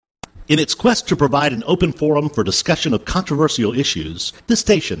In its quest to provide an open forum for discussion of controversial issues, this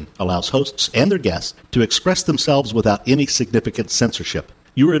station allows hosts and their guests to express themselves without any significant censorship.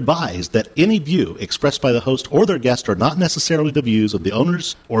 You are advised that any view expressed by the host or their guest are not necessarily the views of the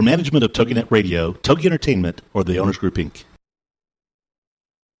owners or management of TogiNet Radio, Togi Entertainment, or the Owners Group, Inc.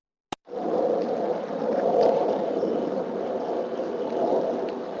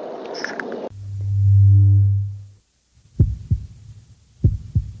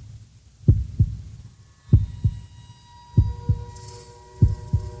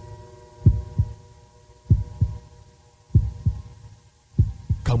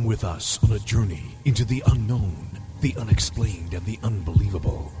 Come with us on a journey into the unknown, the unexplained, and the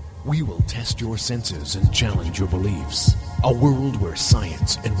unbelievable. We will test your senses and challenge your beliefs. A world where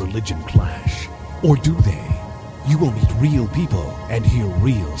science and religion clash. Or do they? You will meet real people and hear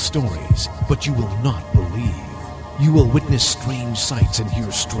real stories, but you will not believe. You will witness strange sights and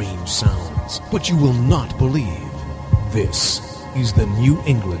hear strange sounds, but you will not believe. This is the New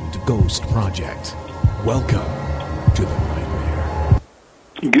England Ghost Project. Welcome to the nightmare.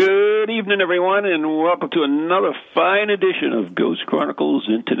 Good evening, everyone, and welcome to another fine edition of Ghost Chronicles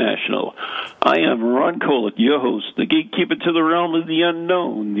International. I am Ron Collett, your host, the gatekeeper to the realm of the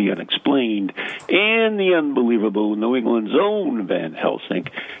unknown, the unexplained, and the unbelievable, New England's own Van Helsing.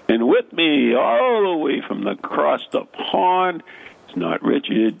 And with me, all the way from across the pond, it's not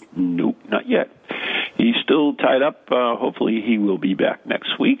Richard. Nope, not yet. He's still tied up. Hopefully he will be back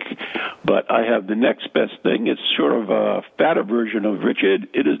next week. But I have the next best thing. It's sort of a fatter version of Richard.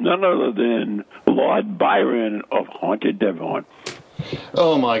 It is none other than Lord Byron of Haunted Devon.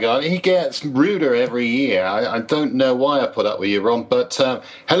 Oh, my God. He gets ruder every year. I don't know why I put up with you, Ron. But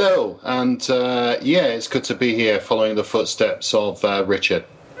hello. And, yeah, it's good to be here following the footsteps of Richard.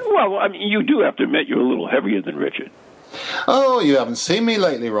 Well, I mean, you do have to admit you're a little heavier than Richard. Oh, you haven't seen me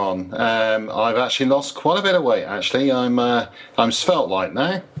lately, Ron. I've actually lost quite a bit of weight, actually. I'm svelte-like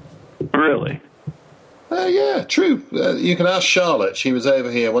now. Really? Yeah, true. You can ask Charlotte. She was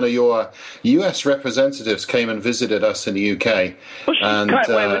over here. One of your U.S. representatives came and visited us in the UK. Well, she's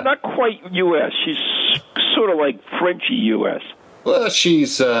not quite U.S. She's sort of like Frenchy U.S. Well, she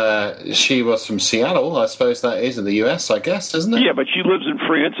was from Seattle. I suppose that is in the U.S., I guess, isn't it? Yeah, but she lives in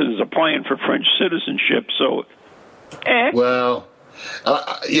France and is applying for French citizenship, so... Well,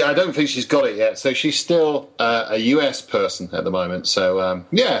 yeah, I don't think she's got it yet. So she's still a US person at the moment. So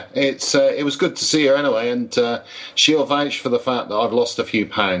yeah, it was good to see her anyway, and she'll vouch for the fact that I've lost a few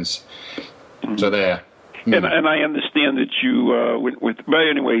pounds. So there. And I understand that you but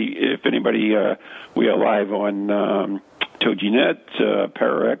anyway, if anybody, we are live on TogiNet,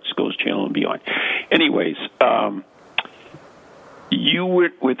 ParaX, Ghost Channel, and beyond. Anyways. You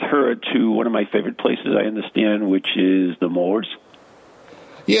went with her to one of my favorite places, I understand, which is the Moors.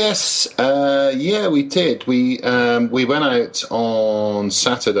 Yes, yeah, we did. We went out on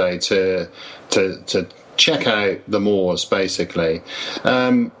Saturday to check out the Moors, basically.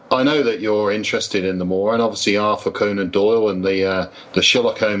 I know that you're interested in the Moor, and obviously Arthur Conan Doyle and the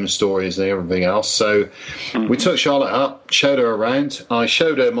Sherlock Holmes stories and everything else. So we took Charlotte up, showed her around. I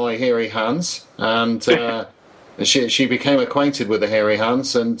showed her my hairy hands, and. She became acquainted with the hairy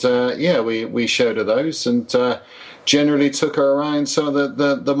hands, and yeah, we showed her those, and generally took her around some of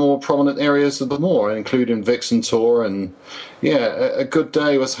the more prominent areas of the moor, including Vixen Tor, and yeah, a good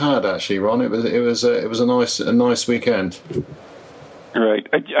day was had actually, Ron. It was a nice weekend. Right,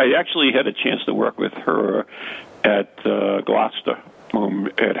 I actually had a chance to work with her at Gloucester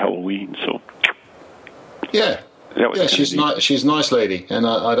at Halloween, so yeah. Yeah, she's a nice lady, and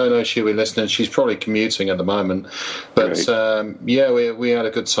I don't know if she'll be listening. She's probably commuting at the moment, but right. Yeah, we had a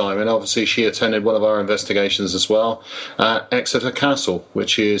good time, and obviously she attended one of our investigations as well, Exeter Castle,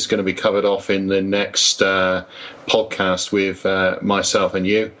 which is going to be covered off in the next podcast with myself and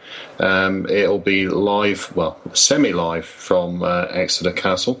you. It'll be live, well, semi-live from Exeter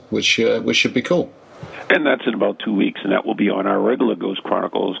Castle, which should be cool. And that's in about 2 weeks, and that will be on our regular Ghost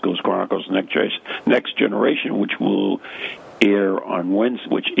Chronicles Next Generation, which will air on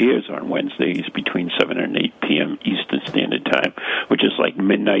airs on Wednesdays between 7 and 8 p.m. Eastern Standard Time, which is like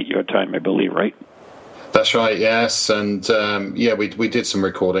midnight your time, I believe, right? That's right, yes, and yeah, we did some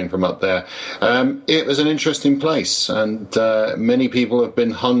recording from up there. It was an interesting place, and many people have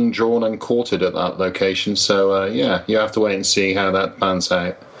been hung, drawn, and quartered at that location, so yeah, you have to wait and see how that pans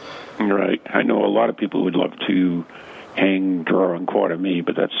out. Right. I know a lot of people would love to hang, draw, and quarter me,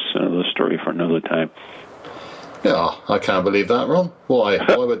 but that's another story for another time. Yeah, I can't believe that, Ron. Why?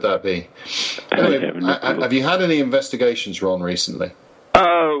 Why would that be? Anyway, have you had any investigations, Ron, recently?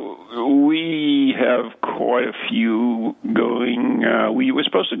 We have quite a few going. We were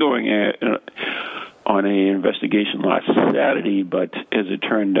supposed to go on an investigation last Saturday, but as it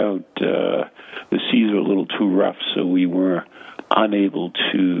turned out, the seas were a little too rough, so we were unable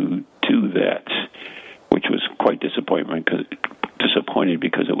to do that, which was quite disappointed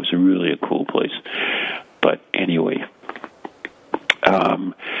because it was really a cool place. But anyway,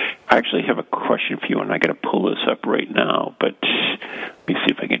 I actually have a question for you, and I got to pull this up right now, but let me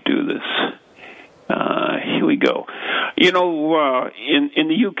see if I can do this. Here we go. You know, in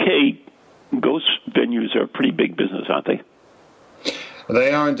the UK, ghost venues are a pretty big business, aren't they?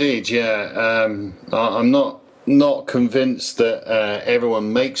 They are indeed, yeah. I'm not convinced that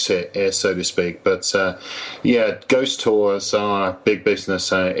everyone makes it, so to speak, but yeah, ghost tours are a big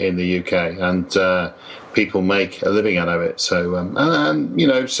business in the UK, and people make a living out of it. So, and you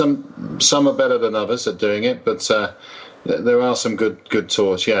know, some are better than others at doing it, but there are some good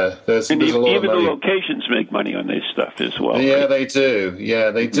tours. Yeah, there's a lot of money. Even the locations make money on this stuff as well. Yeah, right? they do. Yeah,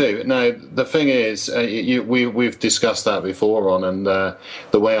 they do. Now, the thing is, we've discussed that before, Ron, and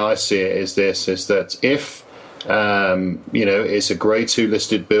the way I see it is that if you know, it's a Grade 2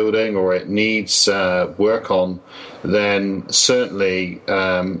 listed building or it needs work on, then certainly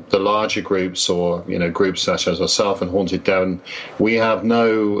the larger groups, or you know, groups such as ourselves and Haunted Devon, we have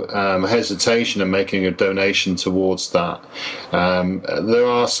no hesitation in making a donation towards that. There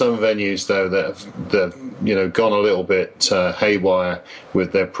are some venues though that have you know, gone a little bit haywire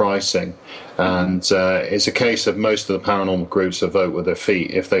with their pricing. And it's a case of most of the paranormal groups that vote with their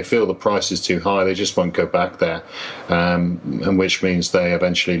feet. If they feel the price is too high, they just won't go back there, and which means they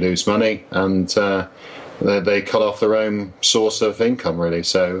eventually lose money, and they cut off their own source of income, really.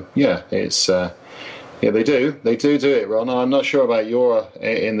 So, yeah, it's yeah, they do it, Ron. I'm not sure about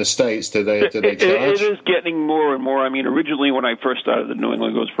in the States. Do they charge? It is getting more and more. I mean, originally when I first started the New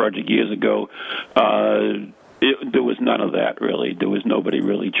England Ghost Project years ago, there was none of that, really. There was nobody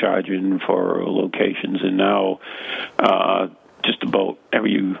really charging for locations, and now just about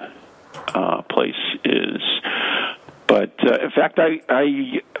every place is. But in fact,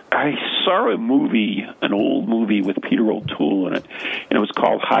 I saw a movie, an old movie with Peter O'Toole in it, and it was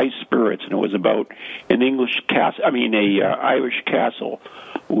called High Spirits, and it was about an Irish castle,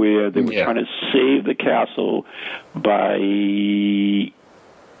 where they were trying to save the castle by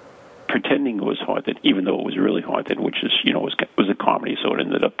pretending it was haunted, even though it was really haunted, which is, you know, was a comedy, so it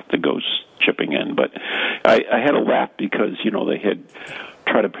ended up the ghosts chipping in. But I had a laugh because, you know, they had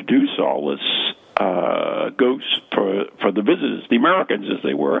tried to produce all this ghosts for the visitors, the Americans as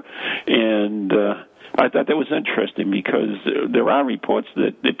they were, and I thought that was interesting because there are reports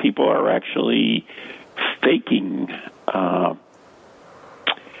that people are actually faking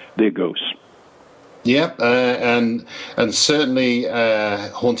their ghosts. Yeah, and certainly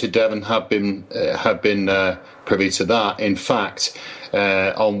Haunted Devon have been privy to that. In fact,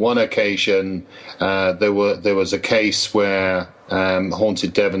 on one occasion there was a case where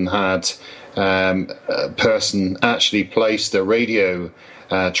Haunted Devon had a person actually placed a radio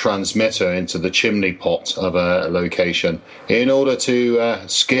transmitter into the chimney pot of a location in order to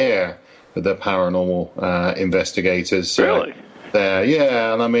scare the paranormal investigators. Really? There,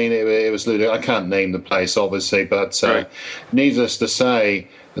 yeah, and I mean it was ludicrous. I can't name the place, obviously, but right. Needless to say,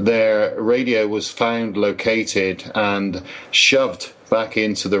 their radio was found located and shoved back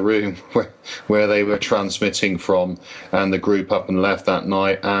into the room where they were transmitting from, and the group up and left that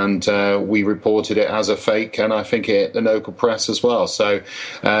night, and we reported it as a fake, and I think it hit the local press as well. So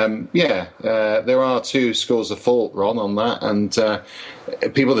there are two schools of thought, Ron, on that, and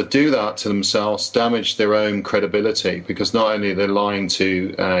people that do that to themselves damage their own credibility, because not only are they lying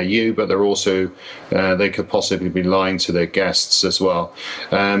to you, but they're also they could possibly be lying to their guests as well.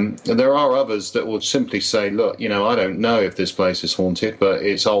 And there are others that will simply say, look, you know, I don't know if this place is haunted, but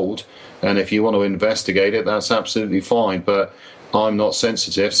it's old, and if you want to investigate it, that's absolutely fine, but I'm not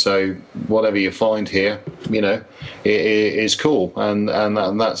sensitive, so whatever you find here, you know, it is cool, and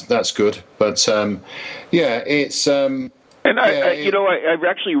that's good. But it's and I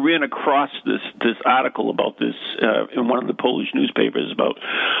actually ran across this article about this in one of the Polish newspapers about.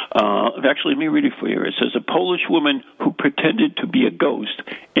 Actually, let me read it for you. It says a Polish woman who pretended to be a ghost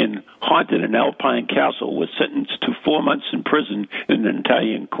and haunted an Alpine castle was sentenced to 4 months in prison in an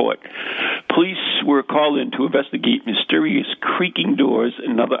Italian court. Police were called in to investigate mysterious creaking doors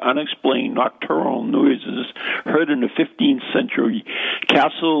and other unexplained nocturnal noises heard in the 15th century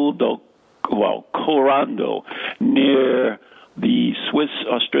Castle del Colorado, near the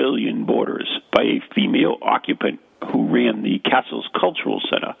Swiss-Australian borders, by a female occupant who ran the castle's cultural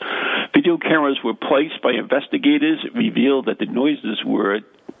center. Video cameras were placed by investigators. It revealed that the noises were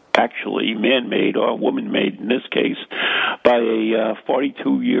actually man-made or woman-made in this case, by a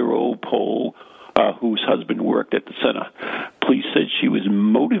 42-year-old Pole whose husband worked at the center. Police said she was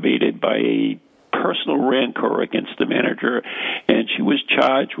motivated by a personal rancor against the manager, and she was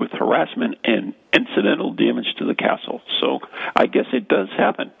charged with harassment and incidental damage to the castle. So I guess it does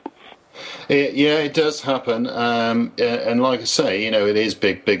happen. It does happen, and like I say, it is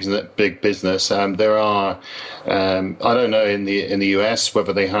big business. There are, I don't know in the US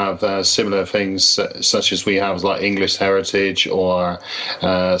whether they have similar things such as we have, like English heritage or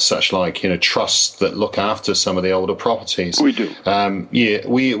such like trusts that look after some of the older properties. We do.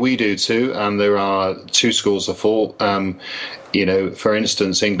 We do too, and there are two schools of thought. For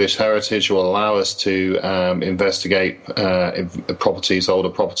instance, English heritage will allow us to investigate older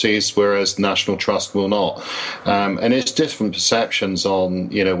properties, whereas National Trust will not. And it's different perceptions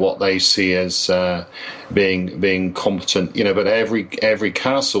on, what they see as being competent. But every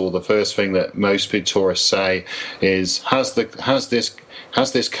castle, the first thing that most big tourists say is, has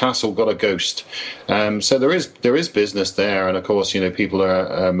this castle got a ghost? So there is business there, and of course, people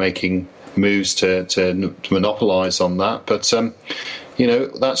are making moves to monopolise on that, but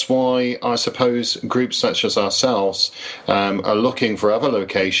that's why I suppose groups such as ourselves are looking for other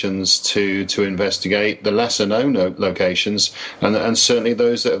locations to investigate, the lesser known locations, and certainly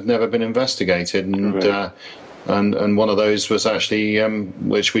those that have never been investigated. And one of those was actually,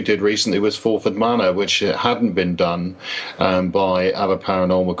 which we did recently, was Fulford Manor, which hadn't been done by other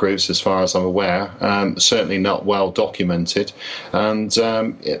paranormal groups, as far as I'm aware. Certainly not well documented, and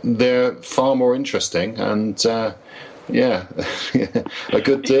they're far more interesting, and a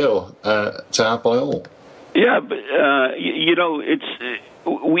good deal to have by all. Yeah, but it's.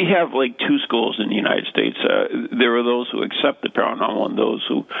 We have like two schools in the United States. There are those who accept the paranormal and those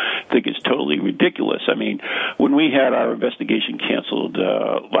who think it's totally ridiculous. I mean, when we had our investigation canceled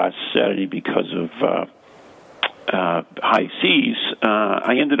last Saturday because of high seas,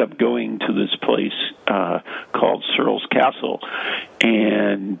 I ended up going to this place called Searles Castle,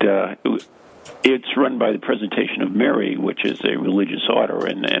 and it's run by the Presentation of Mary, which is a religious order,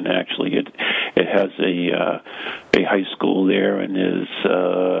 and actually it has a high school there, and is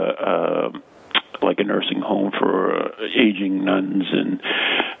like a nursing home for aging nuns, and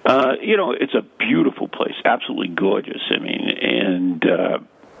it's a beautiful place, absolutely gorgeous. I mean, and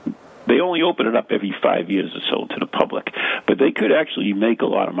they only open it up every 5 years or so to the public, but they could actually make a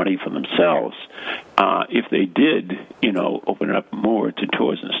lot of money for themselves if they did, open it up more to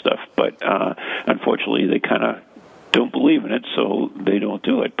tours and stuff. But unfortunately, they kind of don't believe in it, so they don't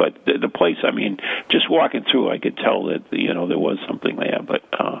do it. But the place, I mean, just walking through, I could tell that there was something there. But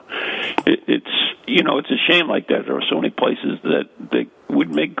it's a shame like that. There are so many places that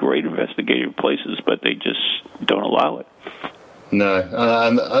would make great investigative places, but they just don't allow it. No,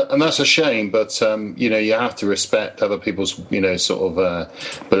 and that's a shame. But you have to respect other people's sort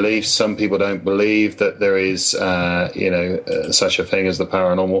of beliefs. Some people don't believe that there is such a thing as the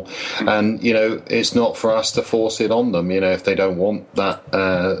paranormal, and it's not for us to force it on them. If they don't want that,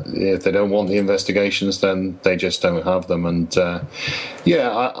 if they don't want the investigations, then they just don't have them. And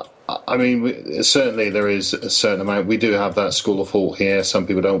I mean, certainly there is a certain amount. We do have that school of thought here. Some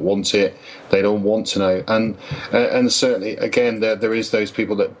people don't want it; they don't want to know, and certainly, again, there is those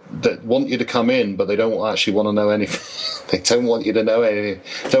people that want you to come in, but they don't actually want to know anything. They don't want you to know anything.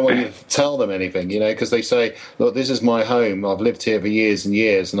 Don't want you to tell them anything, because they say, "Look, this is my home. I've lived here for years and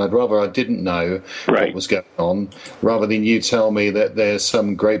years, and I'd rather I didn't know what was going on, rather than you tell me that there's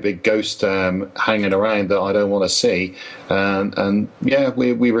some great big ghost hanging around that I don't want to see." And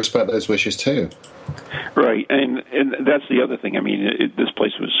we respect those wishes too. Right, and that's the other thing. I mean, this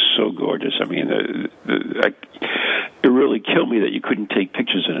place was so gorgeous. I mean, it really killed me that you couldn't take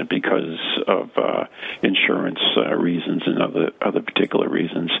pictures in it because of insurance reasons and other particular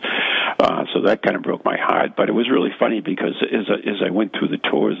reasons. So that kind of broke my heart. But it was really funny because as I went through the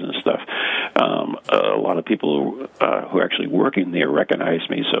tours and stuff, a lot of people who are actually working there recognized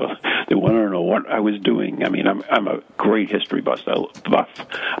me, so they wanted to know what I was doing. I mean, I'm a great history buff.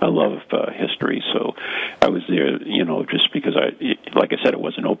 I love history, so I was there, just because like I said, it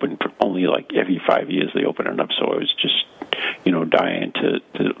wasn't open for only like every 5 years they open it up. So I was just, dying to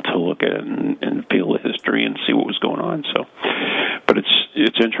look at it and feel the history and see what was going on. So, but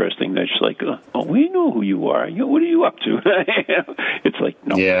it's interesting. That's like, oh, we know who you are. What are you up to? It's like,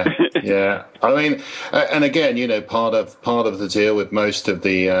 no. Yeah. I mean, and again, part of the deal with most of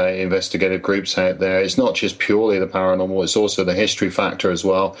the investigative groups out there, it's not just purely the paranormal; it's also the history factor as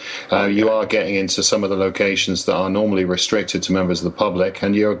well. You are getting into some of the locations that are normally restricted to members of the public,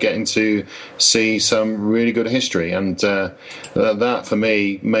 and you're getting to see some really good history, and that for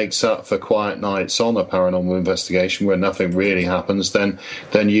me makes up for quiet nights on a paranormal investigation where nothing really happens. Then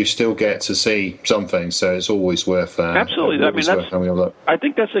you still get to see something, so it's always worth absolutely. I mean, I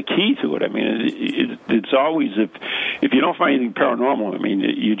think that's the key to it. I mean, it's always if you don't find anything paranormal, I mean,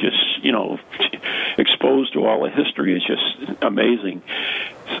 you just exposed to all the history is just amazing.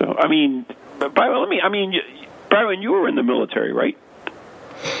 So I mean, Byron, you were in the military, right?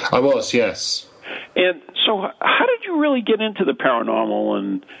 I was, yes. And so, how did you really get into the paranormal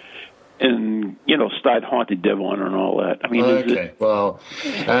and start Haunted Devon and all that? I mean,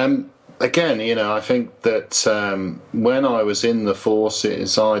 again, I think that when I was in the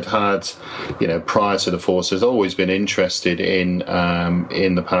forces, I'd had, prior to the forces, always been interested in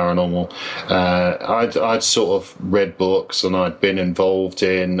the paranormal. I'd sort of read books and I'd been involved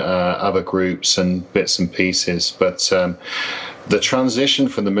in other groups and bits and pieces, but the transition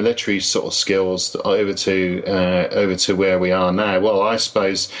from the military sort of skills over to where we are now. Well, I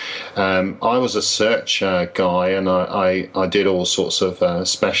suppose I was a search guy, and I did all sorts of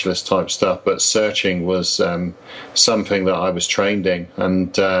specialist type stuff. But searching was something that I was trained in,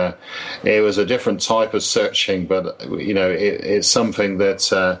 and it was a different type of searching. But it's something that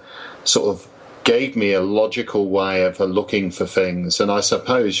sort of gave me a logical way of looking for things, and I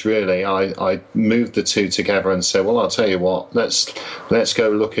suppose really I moved the two together and said, well, I'll tell you what, let's go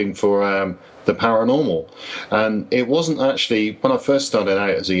looking for the paranormal. And it wasn't actually, when I first started out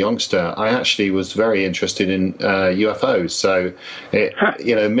as a youngster, I actually was very interested in UFOs. So,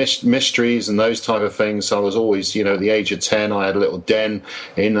 mysteries and those type of things. I was always, at the age of 10, I had a little den.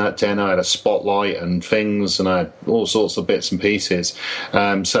 In that den, I had a spotlight and things, and I had all sorts of bits and pieces.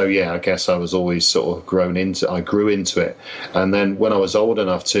 I guess I was always sort of I grew into it. And then when I was old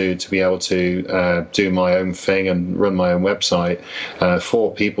enough to be able to do my own thing and run my own website,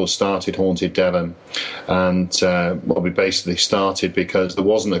 4 people started Haunted Devon, and we basically started because there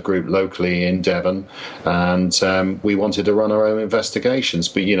wasn't a group locally in Devon, and we wanted to run our own investigations.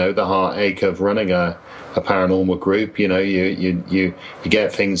 But the heartache of running a paranormal group, you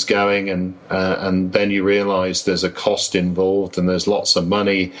get things going, and then you realise there's a cost involved, and there's lots of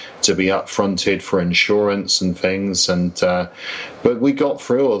money to be upfronted for insurance and things, and but we got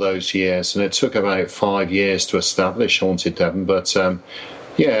through all those years, and it took about 5 years to establish Haunted Devon, but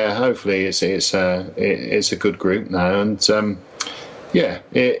hopefully it's a good group now, and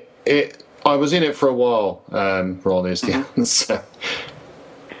I was in it for a while, Ron, is the answer.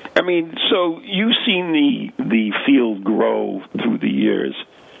 I mean, so you've seen the field grow through the years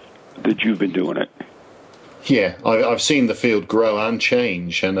that you've been doing it. Yeah, I've seen the field grow and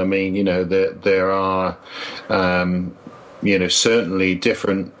change, and I mean, there are certainly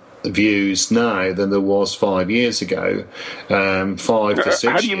different views now than there was 5 years ago, 5 to 6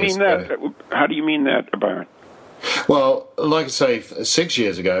 years ago. How do you mean that, Byron? Well, like I say, 6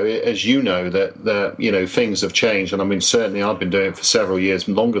 years ago, as you know, that things have changed, and I mean, certainly I've been doing it for several years,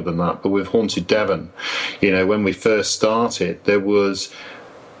 longer than that. But with Haunted Devon, when we first started, there was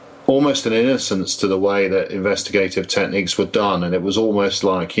almost an innocence to the way that investigative techniques were done, and it was almost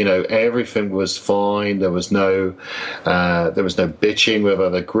like everything was fine. There was no bitching with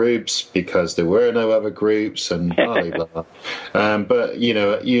other groups because there were no other groups, and blah blah blah. But you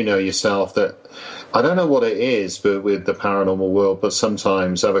know yourself that I don't know what it is, but with the paranormal world, but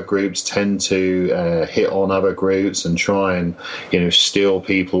sometimes other groups tend to hit on other groups and try and steal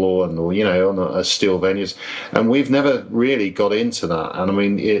people or steal venues, and we've never really got into that. And I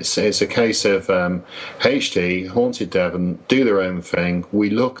mean, it's a case of HT Haunted Devon do their own thing. We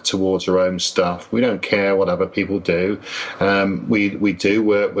look towards our own stuff. We don't care what other people do. We do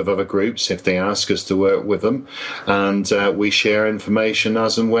work with other groups if they ask us to work with them, and we share information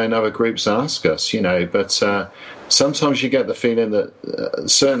as and when other groups ask us. But sometimes you get the feeling that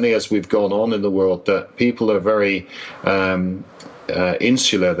certainly as we've gone on in the world, that people are very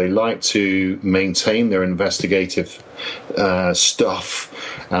insular. They like to maintain their investigative stuff,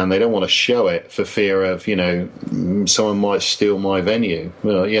 and they don't want to show it for fear of someone might steal my venue.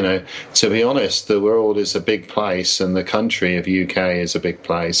 Well, to be honest, the world is a big place, and the country of UK is a big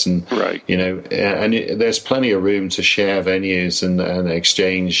place, and right. And there's plenty of room to share venues and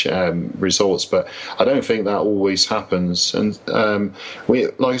exchange results, but I don't think that always happens. And we,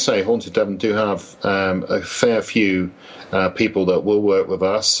 like I say, Haunted Devon do have a fair few people that will work with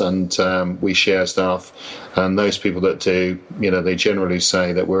us, and we share stuff. And those people that do, they generally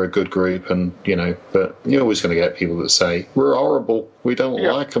say that we're a good group, and but you're always going to get people that say we're horrible, we don't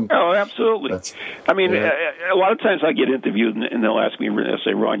like them. Oh, absolutely. I mean, a lot of times I get interviewed, and they'll ask me, they'll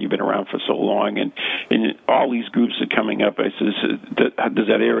say, "Ron, you've been around for so long, and all these groups are coming up." I says, "Does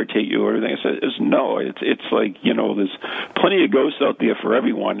that irritate you or anything?" I said, "No. It's like there's plenty of ghosts out there for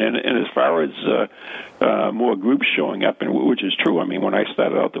everyone, and as far as more groups showing up, and which is true. I mean, when I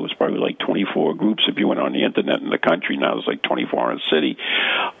started out, there was probably like 24 groups if you went on the internet in the country. Now there's like 24 in the city.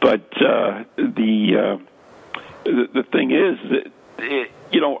 But the thing is that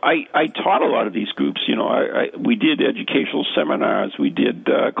I taught a lot of these groups. We did educational seminars, we did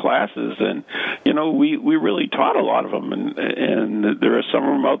classes, and we really taught a lot of them. And there are some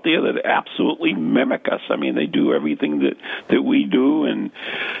of them out there that absolutely mimic us. I mean, they do everything that we do, and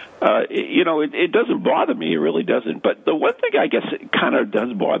it doesn't bother me. It really doesn't. But the one thing I guess it kind of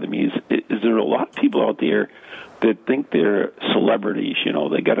does bother me is there are a lot of people out there that think they're celebrities.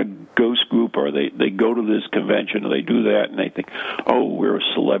 They got a ghost group, or they go to this convention, or they do that, and they think, oh, we're a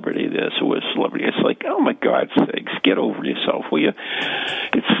celebrity this, or we're a celebrity. It's like, oh my God sakes, get over yourself, will you?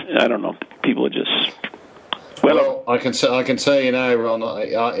 I don't know. People are just. Well, I can say Ron,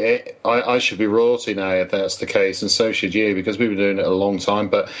 I should be royalty now if that's the case, and so should you, because we've been doing it a long time.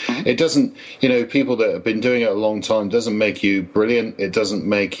 But it doesn't, people that have been doing it a long time doesn't make you brilliant. It doesn't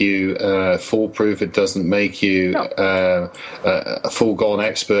make you foolproof. It doesn't make you a full-gone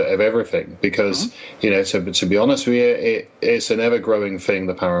expert of everything. Because to be honest with you, it's an ever-growing thing,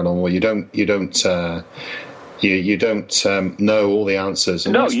 the paranormal. You don't know all the answers,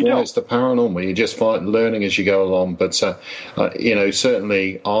 and that's why it's the paranormal. You just find learning as you go along. But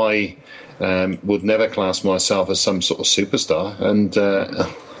certainly I would never class myself as some sort of superstar, and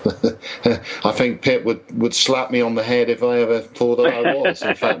I think Pip would slap me on the head if I ever thought that I was.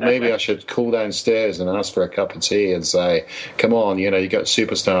 In fact, maybe I should call downstairs and ask for a cup of tea and say, come on, you got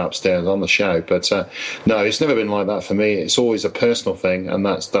superstar upstairs on the show. But no, it's never been like that for me. It's always a personal thing, and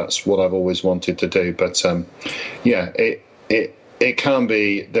that's what I've always wanted to do. But it can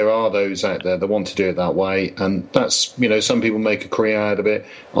be, there are those out there that want to do it that way, and that's, some people make a career out of it.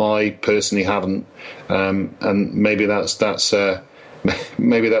 I personally haven't, and maybe that's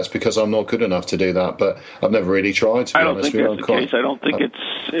because I'm not good enough to do that, but I've never really tried, to be honest. I don't think that's the case. I don't think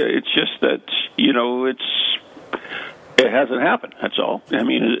it's just that, it hasn't happened, that's all. I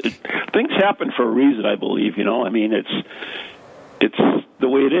mean, things happen for a reason, I believe, I mean, it's the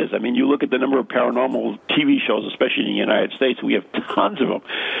way it is. I mean, you look at the number of paranormal TV shows, especially in the United States, we have tons of them.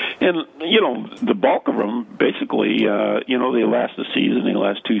 And, the bulk of them, basically, they last a season, they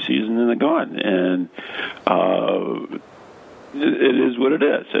last 2 seasons, and they're gone. And it is what it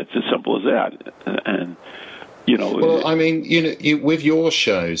is. It's as simple as that. And well, I mean, with your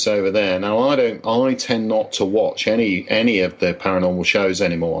shows over there now, I tend not to watch any of the paranormal shows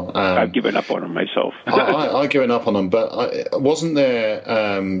anymore. I've given up on them myself. I've given up on them, but wasn't there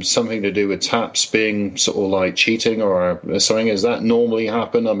something to do with taps being sort of like cheating or something? Does that normally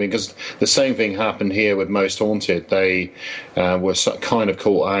happen? I mean, because the same thing happened here with Most Haunted. They were kind of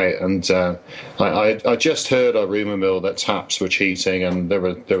caught out, and I just heard a rumour mill that taps were cheating, and there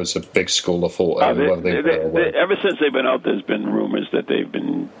was a big school of thought over whether they were. Ever since they've been out, there's been rumors that they've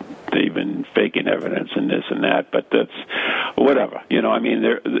been faking evidence and this and that, but that's whatever. I mean,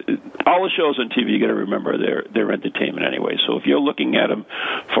 all the shows on TV, you got to remember they're entertainment anyway. So if you're looking at them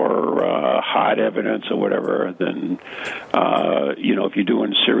for hard evidence or whatever, then if you're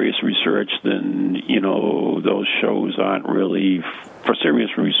doing serious research, then those shows aren't really for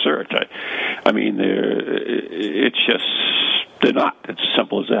serious research. I mean, they're not. It's as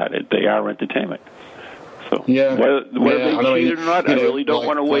simple as that. They are entertainment. So whether they cheated or not, I really don't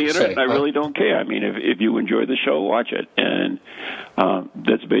want to weigh in it. I really don't care. I mean, if you enjoy the show, watch it, and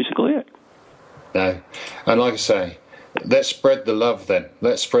that's basically it. No, and like I say, let's spread the love then.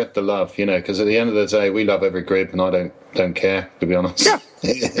 Let's spread the love, because at the end of the day, we love every group, and I don't care, to be honest. Yeah,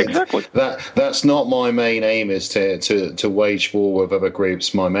 exactly. That's not my main aim, is to wage war with other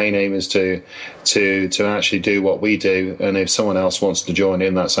groups. My main aim is to actually do what we do, and if someone else wants to join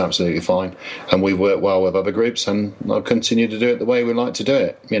in, that's absolutely fine. And we work well with other groups, and I'll continue to do it the way we like to do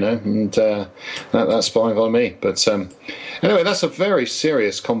it, and that's fine by me. But anyway, that's a very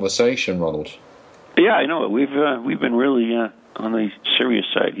serious conversation, Ronald. Yeah, I know. We've been really on the serious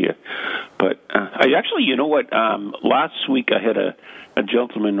side here, but I actually, you know what? Last week I had a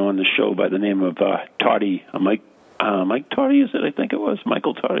gentleman on the show by the name of Mike Mike Toddy, is it? I think it was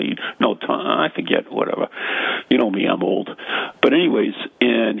Michael Toddy. No, I forget. Whatever. You know me, I'm old. But anyways,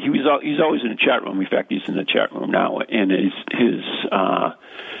 and he's always in the chat room. In fact, he's in the chat room now, and his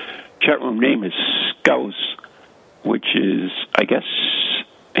chat room name is Scouse, which is, I guess.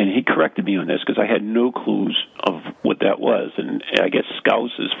 And he corrected me on this because I had no clues of what that was. And I guess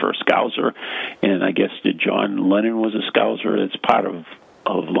Scouse is for Scouser, and I guess that John Lennon was a Scouser. It's part of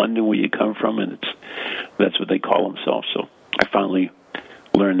London where you come from, and that's what they call themselves. So I finally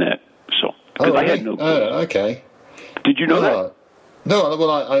learned that. So because I had no clue. Okay. Did you know that? No,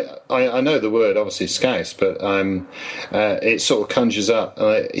 well, I know the word, obviously, Scouse, but it sort of conjures up.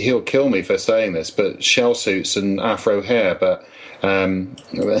 He'll kill me for saying this, but shell suits and afro hair. But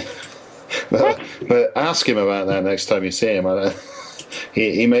ask him about that next time you see him.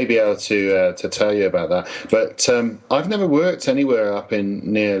 He may be able to tell you about that. But I've never worked anywhere up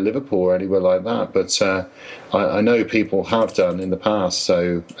near Liverpool or anywhere like that. But I know people have done in the past.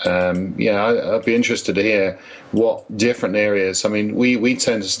 So I'd be interested to hear what different areas. I mean, we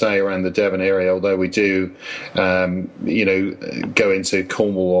tend to stay around the Devon area, although we do, go into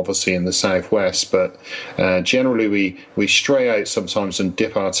Cornwall, obviously in the southwest. But generally, we stray out sometimes and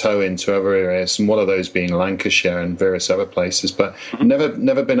dip our toe into other areas, and one of those being Lancashire and various other places. But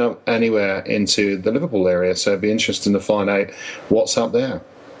never been up anywhere into the Liverpool area, so it'd be interesting to find out what's up there.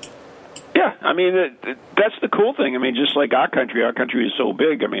 Yeah, I mean that's the cool thing. I mean, just like our country is so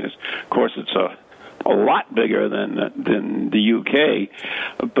big. I mean, of course, it's a lot bigger than the UK,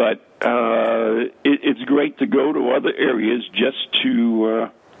 but it's great to go to other areas just to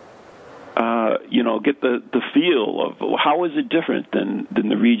get the feel of how is it different than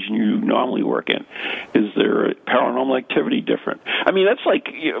the region you normally work in. Is there paranormal activity different? I mean, that's like,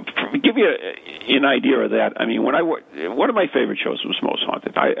 give you an idea of that. I mean, one of my favorite shows was Most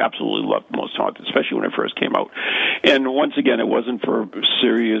Haunted. I absolutely loved Most Haunted, especially when it first came out. And once again, it wasn't for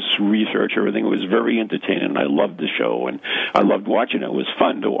serious research or everything. It was very entertaining. I loved the show, and I loved watching it. It was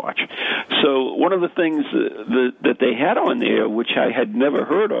fun to watch. So one of the things that they had on there, which I had never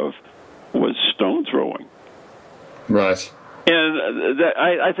heard of, was stone throwing. Right. And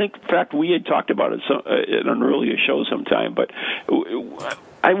I think, in fact, we had talked about it in an earlier show sometime, but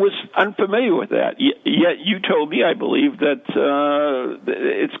I was unfamiliar with that. Yet you told me, I believe, that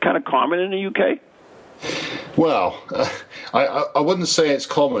it's kind of common in the UK. Well, I wouldn't say it's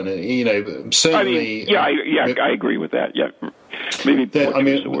common. Certainly. I mean, I agree with that. Yeah. Maybe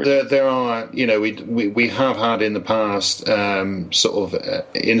there are, we have had in the past sort of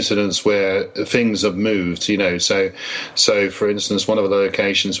incidents where things have moved, So for instance, one of the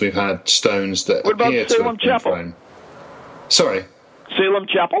locations we've had stones that appear to have been thrown. Sorry? Salem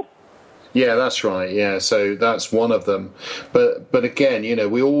Chapel? Yeah, that's right. Yeah, so that's one of them. But again,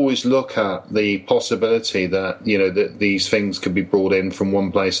 we always look at the possibility that that these things could be brought in from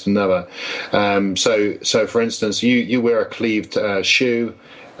one place to another. So for instance, you wear a cleaved shoe,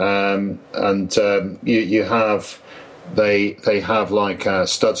 and you have. They have like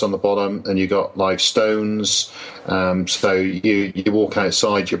studs on the bottom, and you got like stones. So you walk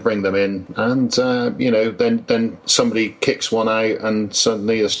outside, you bring them in, and then somebody kicks one out, and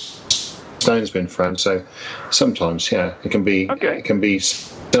suddenly a stone's been thrown. So sometimes, it can be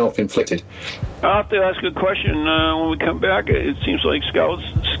self-inflicted. I'll have to ask a question when we come back. It seems like Scouts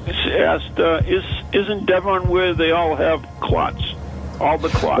asked, isn't Devon where they all have clots? All the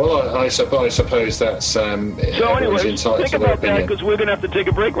clots. Well, I suppose that's so anyways, think about that, because we're going to have to take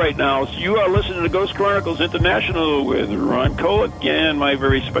a break right now. So you are listening to Ghost Chronicles International with Ron Kolick and my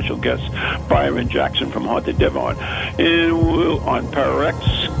very special guest, Byron Jackson from Haunted Devon. And on PowerX,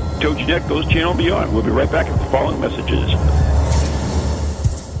 TogiNet, Ghost Channel Beyond. We'll be right back after the following messages.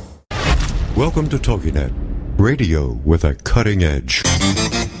 Welcome to TogiNet, radio with a cutting edge.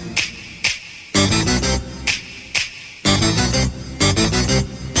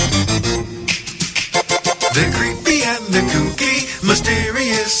 They're creepy and they're kooky,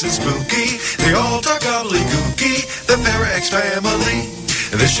 mysterious and spooky. They all talk gobbledygooky, the PowerX family.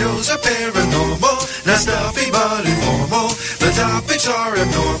 The shows are paranormal, not stuffy but informal. The topics are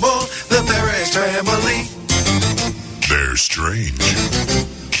abnormal, the PowerX family. They're strange,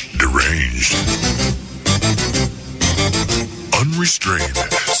 deranged, unrestrained.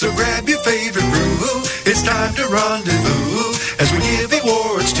 So grab your favorite brew, it's time to rendezvous as we give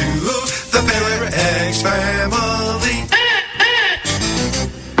awards to the PowerX family.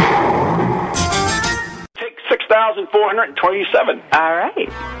 Take 6,427. All right.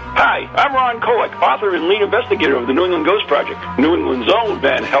 Hi, I'm Ron Kolick, author and lead investigator of the New England Ghost Project, New England's own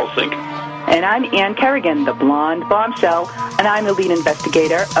Van Helsing. And I'm Ann Kerrigan, the blonde bombshell, and I'm the lead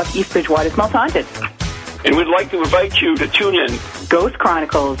investigator of East Bridgewater's Most Haunted. And we'd like to invite you to tune in Ghost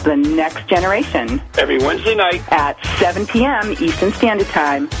Chronicles, The Next Generation, every Wednesday night at 7 p.m. Eastern Standard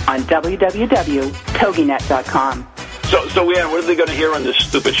Time on www.toginet.com. So, Leanne, what are they going to hear on this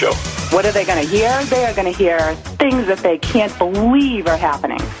stupid show? What are they going to hear? They are going to hear things that they can't believe are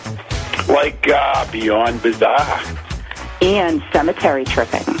happening. Like Beyond Bizarre. And cemetery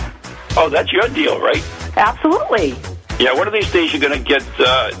tripping. Oh, that's your deal, right? Absolutely. Yeah, one of these days you're going to get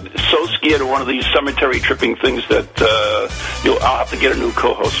so scared of one of these cemetery tripping things that I'll have to get a new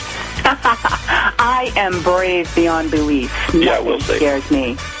co-host. I am brave beyond belief. Nothing we'll see. Scares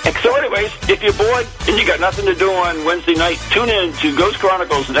me. So anyways, if you're bored and you got nothing to do on Wednesday night, tune in to Ghost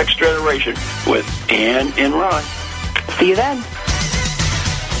Chronicles Next Generation with Ann and Ron. See you then.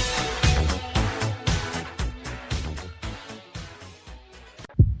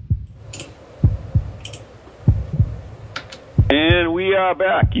 And we are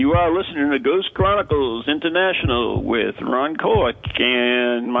back. You are listening to Ghost Chronicles International with Ron Kolek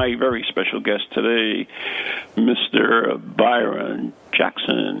and my very special guest today, Mr. Byron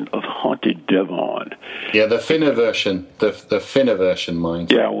Jackson of Haunted Devon. Yeah, the Finner version. The Finner version,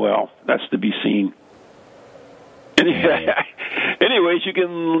 mind. Yeah, well, that's to be seen. Anyways, you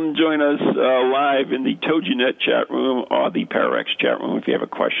can join us live in the TogiNet chat room or the Pararex chat room. If you have a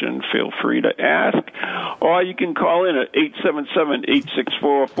question, feel free to ask. Or you can call in at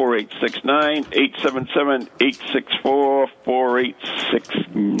 877-864-4869,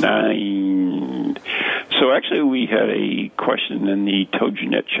 877-864-4869. So actually, we had a question in the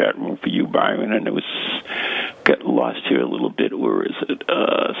TogiNet chat room for you, Byron, and it was got lost here a little bit. Where is it?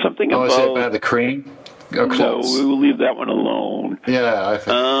 Something about... is it about the cream? No, we will leave that one alone. Yeah, I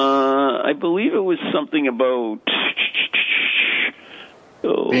think. I believe it was something about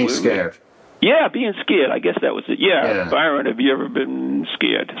being scared. Yeah, being scared. I guess that was it. Yeah. Byron, have you ever been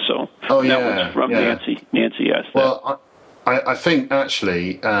scared? So that was from Nancy. Nancy asked that. Well, I think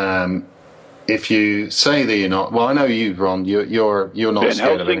actually, if you say that you're not, well, I know you, Ron. You're not Van scared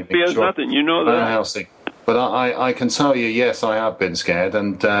Helsing of anything. fears nothing. You know that. Van Helsing. But I can tell you, yes, I have been scared,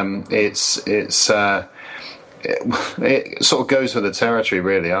 and it sort of goes with the territory,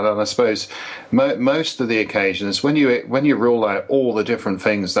 really. And I suppose most of the occasions when you rule out all the different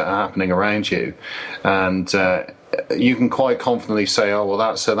things that are happening around you, and you can quite confidently say, "Oh, well,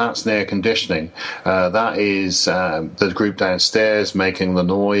 that's air conditioning. That is the group downstairs making the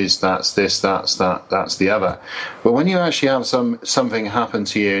noise. That's this. That's that. That's the other." But when you actually have something happen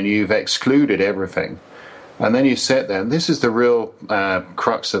to you and you've excluded everything. And then you sit there, and this is the real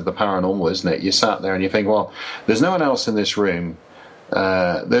crux of the paranormal, isn't it? You sat there and you think, well, there's no one else in this room.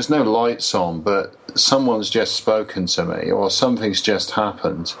 There's no lights on, but someone's just spoken to me, or something's just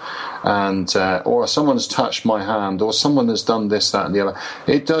happened, and or someone's touched my hand, or someone has done this, that, and the other.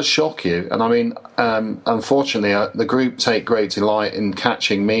 It does shock you. And I mean, unfortunately, the group take great delight in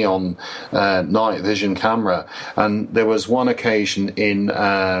catching me on night vision camera. And there was one occasion in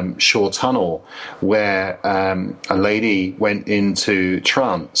Shore Tunnel where a lady went into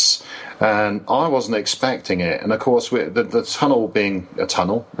trance. And I wasn't expecting it. And of course, the tunnel being a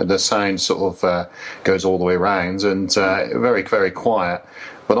tunnel, the sound sort of goes all the way around, and very, very quiet.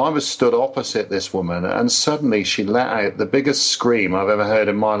 But I was stood opposite this woman, and suddenly she let out the biggest scream I've ever heard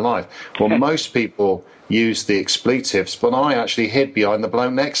in my life. Well, most people use the expletives, but I actually hid behind the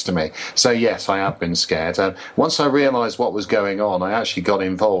bloke next to me. So yes, I have been scared. And once I realised what was going on, I actually got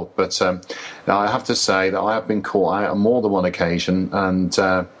involved. But I have to say that I have been caught out on more than one occasion, and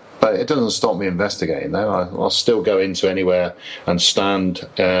but it doesn't stop me investigating, though. I'll still go into anywhere and stand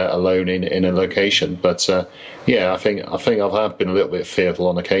alone in a location. But I think I've been a little bit fearful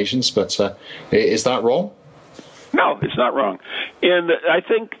on occasions. But is that wrong? No, it's not wrong. And I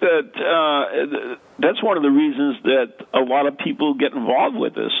think that that's one of the reasons that a lot of people get involved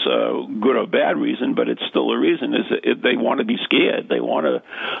with this, good or bad reason, but it's still a reason. Is that they want to be scared. They want to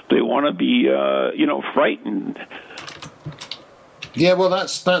be frightened. Yeah, well,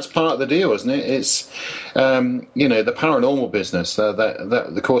 that's part of the deal, isn't it? It's the paranormal business. That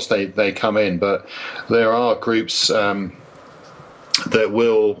of course they come in, but there are groups that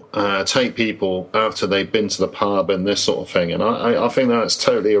will take people after they've been to the pub and this sort of thing, and I think that's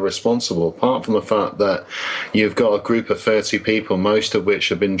totally irresponsible. Apart from the fact that you've got a group of 30 people, most of which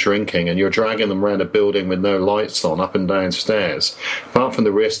have been drinking, and you're dragging them around a building with no lights on, up and down stairs. Apart from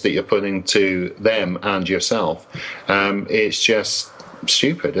the risk that you're putting to them and yourself, it's just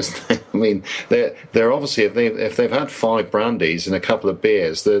stupid, isn't it? I mean, they're obviously, if they've had 5 brandies and a couple of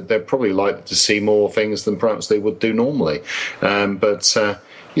beers, they're probably likely to see more things than perhaps they would do normally. I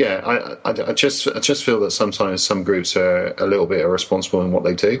just feel that sometimes some groups are a little bit irresponsible in what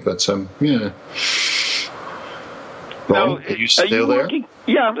they do. But Ron, are you still there? working?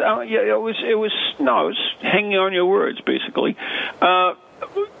 Yeah, yeah. It was hanging on your words, basically.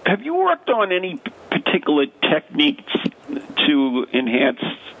 Have you worked on any particular techniques to enhance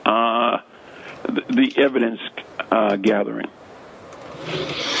the evidence gathering?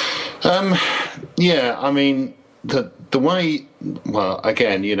 Yeah, I mean, the way, well,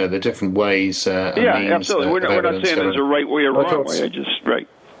 again, the different ways. Absolutely. We're not saying there's a right way or wrong way. Right.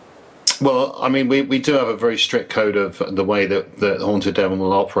 Well, I mean, we do have a very strict code of the way that Haunted Devon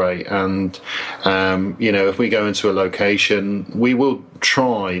will operate, and if we go into a location, we will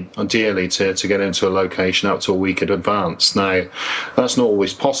try ideally to get into a location up to a week in advance. Now, that's not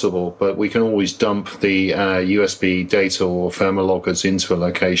always possible, but we can always dump the USB data or thermal loggers into a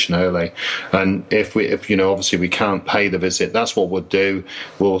location early. And if obviously we can't pay the visit, that's what we'll do.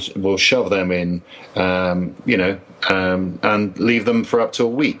 We'll shove them in, and leave them for up to a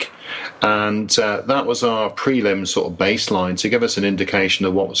week. And that was our prelim sort of baseline to give us an indication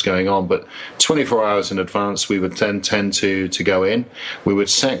of what was going on. But 24 hours in advance, we would then tend to go in. We would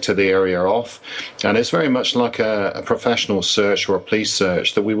sector the area off. And it's very much like a professional search or a police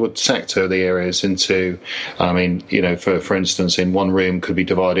search, that we would sector the areas into, for instance, in one room could be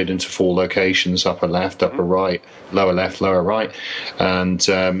divided into 4 locations: upper left, upper right, lower left, lower right. And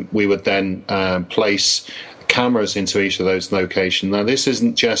we would then place cameras into each of those locations. Now, this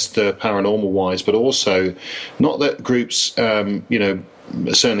isn't just paranormal wise, but also not that groups,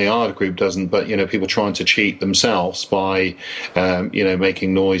 certainly our group doesn't, but people trying to cheat themselves by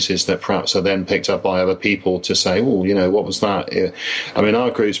making noises that perhaps are then picked up by other people to say, oh, what was that? I mean, our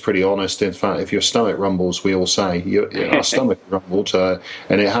group's pretty honest. In fact, if your stomach rumbles, we all say our stomach rumbled, and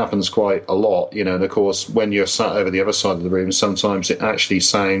it happens quite a lot. And of course, when you're sat over the other side of the room, sometimes it actually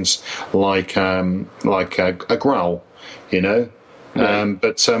sounds like a growl.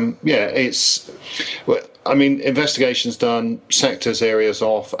 It's. I mean, investigations done, sectors, areas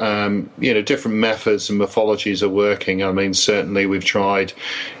off, different methods and mythologies are working. I mean, certainly we've tried,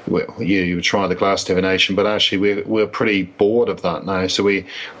 you try the glass divination, but actually we're pretty bored of that now. So we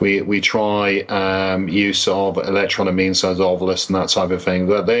try use of electronic means as Ovilus and that type of thing.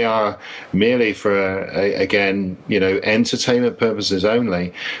 But they are merely for, entertainment purposes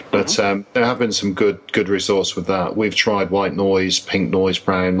only. But there have been some good results with that. We've tried white noise, pink noise,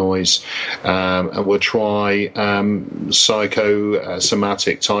 brown noise, and we'll try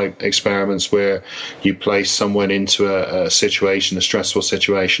psychosomatic type experiments where you place someone into a stressful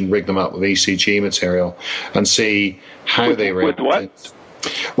situation, rig them up with ECG material, and see how they react. With what?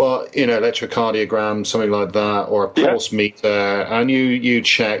 Well, electrocardiogram, something like that, or a pulse meter, and you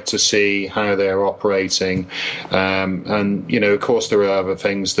check to see how they're operating. Of course, there are other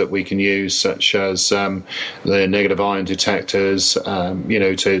things that we can use, such as the negative ion detectors. Of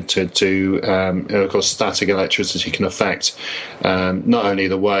course, static electricity can affect not only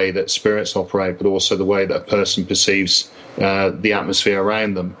the way that spirits operate, but also the way that a person perceives the atmosphere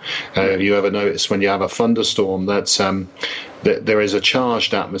around them. Have you ever noticed when you have a thunderstorm that there is a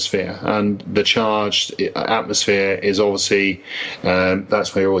charged atmosphere, and the charged atmosphere is obviously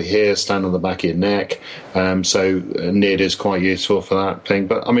that's where all your hair stand on the back of your neck. So NID is quite useful for that thing.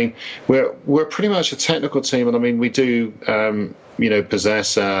 But I mean, we're pretty much a technical team, and I mean we do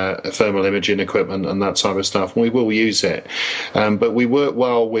possess thermal imaging equipment and that type of stuff, and we will use it. But we work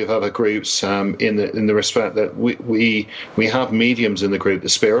well with other groups in the respect that we have mediums in the group, the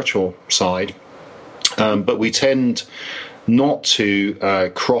spiritual side, but we tend not to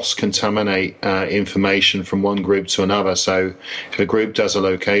cross-contaminate information from one group to another. So if a group does a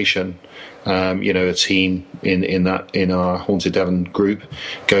location, a team in our Haunted Devon group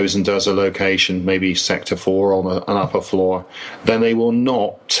goes and does a location, maybe Sector 4 on an upper floor, then they will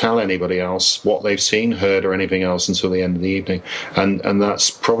not tell anybody else what they've seen, heard, or anything else until the end of the evening. And that's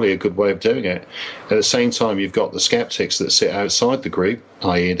probably a good way of doing it. At the same time, you've got the skeptics that sit outside the group,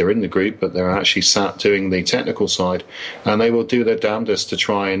 i.e. they're in the group, but they're actually sat doing the technical side, and they will do their damnedest to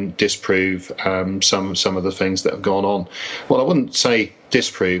try and disprove some of the things that have gone on. Well, I wouldn't say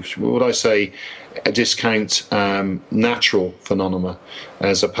disprove. Would I say discount natural phenomena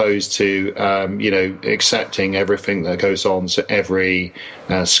as opposed to accepting everything that goes on, so every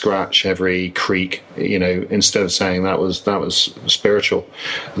scratch, every creak, instead of saying that was spiritual,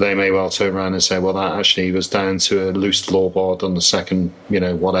 they may well turn around and say, well, that actually was down to a loose floorboard on the second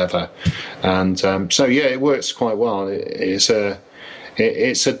whatever. And it works quite well.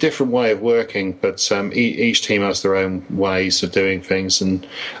 It's a different way of working, but each team has their own ways of doing things. And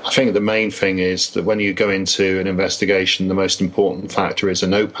I think the main thing is that when you go into an investigation, the most important factor is a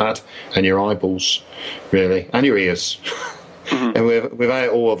notepad and your eyeballs, really, and your ears. And without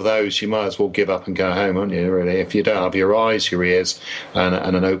all of those, you might as well give up and go home, aren't you? Really, if you don't have your eyes, your ears, and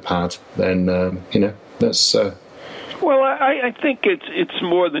a notepad, then that's. Well, I think it's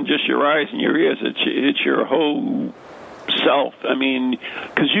more than just your eyes and your ears. It's your whole self. I mean,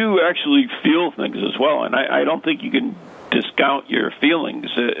 because you actually feel things as well, and I don't think you can discount your feelings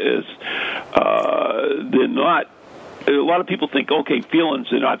as they're not. A lot of people think, okay,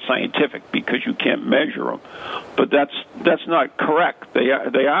 feelings are not scientific because you can't measure them, but that's not correct. They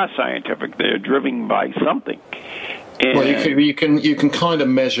are scientific. They're driven by something. And well, you can kind of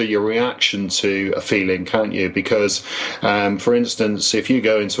measure your reaction to a feeling, can't you? Because, for instance, if you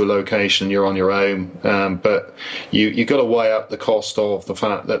go into a location, you're on your own, but you've got to weigh up the cost of the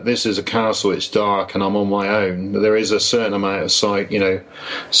fact that this is a castle, it's dark, and I'm on my own. There is a certain amount of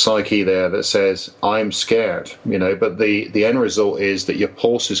psyche there that says I'm scared, But the end result is that your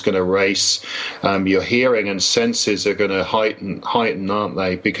pulse is going to race, your hearing and senses are going to heighten, aren't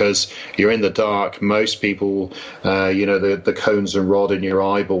they? Because you're in the dark. Most people. The cones and rod in your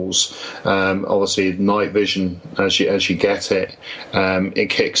eyeballs, obviously night vision as you get it, it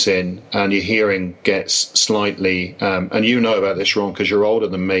kicks in, and your hearing gets slightly, and you know about this, Ron, because you're older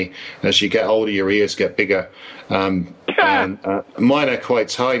than me. As you get older, your ears get bigger. And mine are quite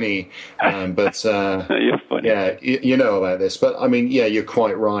tiny, but you're funny. Yeah, you know about this. But I mean, yeah, you're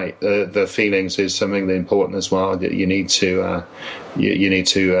quite right. The feelings is something that's important as well that you need to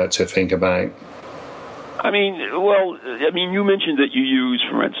to think about. I mean, you mentioned that you use,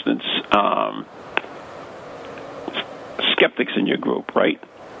 for instance, skeptics in your group, right?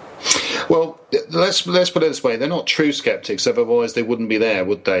 Well, let's put it this way. They're not true skeptics, otherwise they wouldn't be there,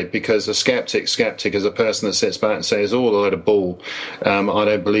 would they? Because a skeptic is a person that sits back and says, oh, a load of bull. I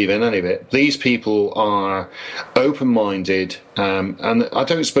don't believe in any of it. These people are open-minded, and I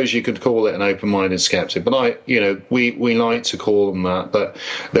don't suppose you could call it an open-minded skeptic, but we like to call them that. But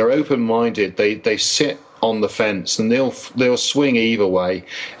they're open-minded. They sit on the fence, and they'll swing either way,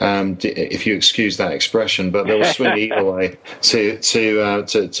 if you excuse that expression. But they'll swing either way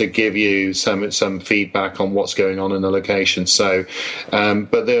to give you some feedback on what's going on in the location. So,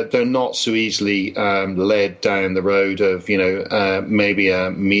 but they're not so easily led down the road of maybe a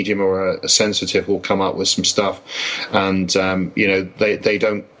medium or a sensitive will come up with some stuff, and they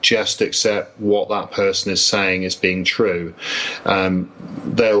don't just accept what that person is saying as being true.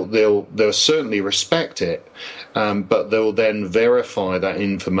 They'll certainly respect it, but they'll then verify that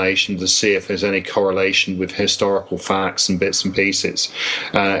information to see if there's any correlation with historical facts and bits and pieces.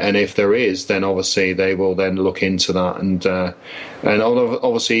 And if there is, then obviously they will then look into that. And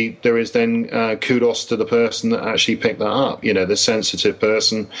obviously there is then kudos to the person that actually picked that up. The sensitive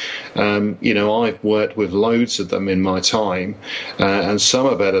person. I've worked with loads of them in my time, and some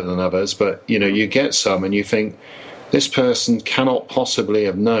are better than others. But you get some, and you think, this person cannot possibly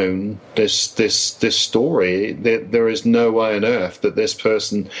have known this story. There is no way on earth that this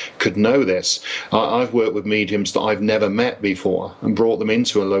person could know this. I've worked with mediums that I've never met before and brought them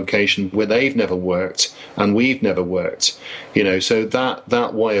into a location where they've never worked and we've never worked. So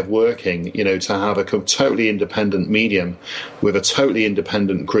that way of working, to have a totally independent medium with a totally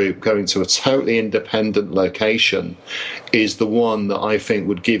independent group going to a totally independent location is the one that I think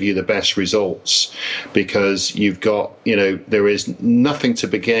would give you the best results, because you've got, there is nothing to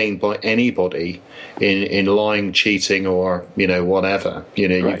be gained by anybody in lying, cheating, or whatever. Right.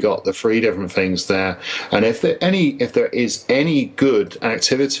 You've got the three different things there, and if there is any good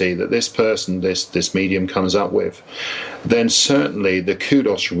activity that this person, this medium comes up with, then certainly the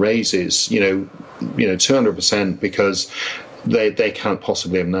kudos raises 200%, because they can't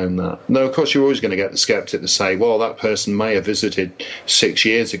possibly have known that. No, of course, you're always going to get the skeptic to say, well, that person may have visited 6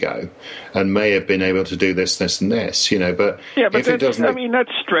 years ago and may have been able to do this, and this, but if it doesn't... I mean,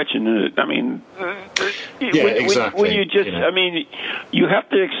 that's stretching it. I mean... exactly. When you just... I mean, you have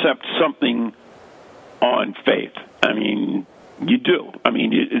to accept something on faith. I mean... You do. I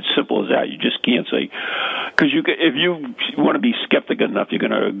mean, it's simple as that. You just can't say, because if you want to be skeptic enough, you're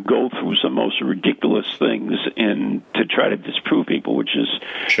going to go through some most ridiculous things and to try to disprove people, which is,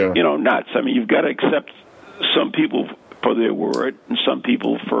 sure, nuts. I mean, you've got to accept some people for their word and some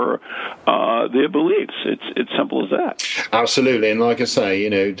people for their beliefs. It's simple as that. Absolutely, and like I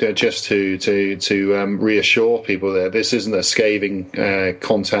say, just to reassure people there, this isn't a scathing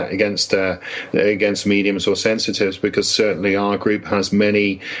contact against mediums or sensitives, because certainly our group has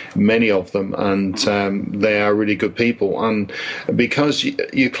many of them, and they are really good people. And because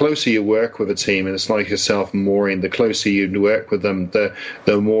the closer you work with a team, and it's like yourself and Maureen, the closer you work with them, the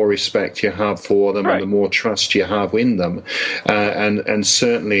more respect you have for them, right, and the more trust you have in them. And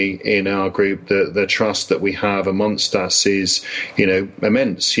certainly in our group, the trust that we have amongst us is,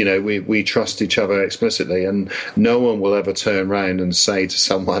 immense. We trust each other explicitly, and no one will ever turn around and say to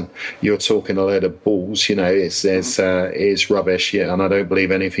someone, "You're talking a load of balls." It's rubbish, and I don't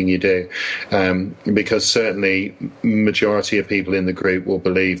believe anything you do, because certainly majority of people in the group will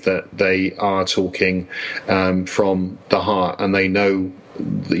believe that they are talking from the heart, and they know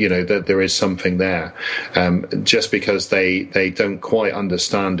that there is something there. Just because they don't quite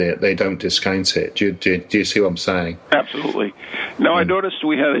understand it, they don't discount it. Do you see what I'm saying? Absolutely. Now, I noticed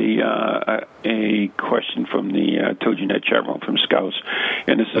we had a question from the TogiNet chat room from Scouts,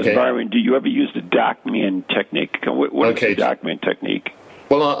 and it says, Byron, do you ever use the dark man technique? What is the dark man technique?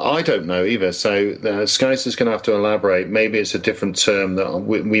 Well, I don't know either, so Scouts is going to have to elaborate. Maybe it's a different term that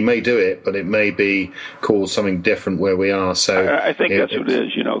we may do it, but it may be called something different where we are. So I think that's what it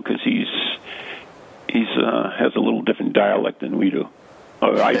is, because he's has a little different dialect than we do.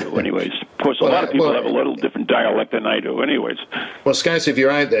 Or I do, anyways. Of course, a lot of people have a little different dialect than I do, anyways. Well, Scouts, if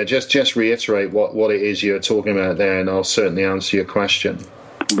you're out there, just reiterate what it is you're talking about there, and I'll certainly answer your question.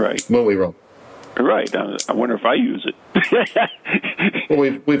 Right. Won't we, Rob? Right. I wonder if I use it.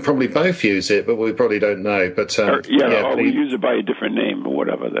 Well, we probably both use it, but we probably don't know. But or we use it by a different name or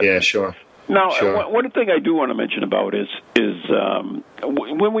whatever. Sure. Now, one thing I do want to mention about is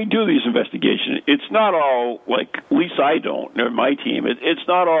when we do these investigations, it's not all, like, at least I don't, or my team, it's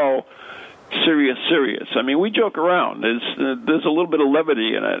not all serious. I mean, we joke around. There's a little bit of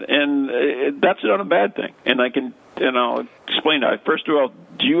levity in it, and that's not a bad thing. And I'll explain that. First of all,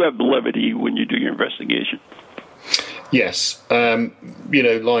 do you have levity when you do your investigation? Yes.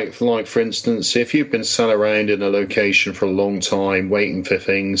 Like for instance, if you've been sat around in a location for a long time waiting for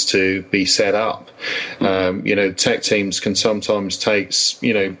things to be set up, tech teams can sometimes take,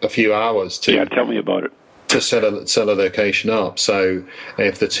 a few hours to... Yeah, tell me about it. To set a location up. So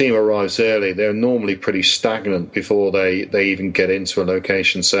if the team arrives early, they're normally pretty stagnant before they even get into a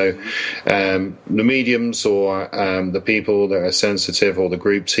location. So the mediums or the people that are sensitive or the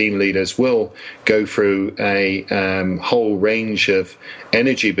group team leaders will go through a whole range of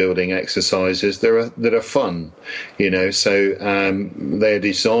energy building exercises that are fun, so they're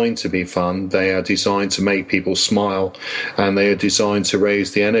designed to be fun. They are designed to make people smile, and they are designed to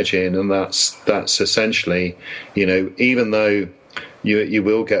raise the energy, and that's essentially, even though you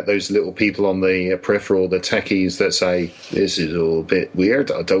will get those little people on the peripheral, the techies that say, this is all a bit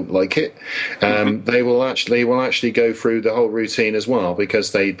weird, I don't like it. They will actually go through the whole routine as well,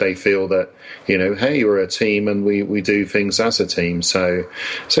 because they feel that, hey, we're a team and we do things as a team. So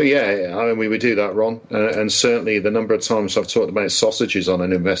yeah, I mean, we would do that, Ron. And certainly the number of times I've talked about sausages on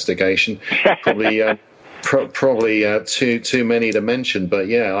an investigation, probably too many to mention, but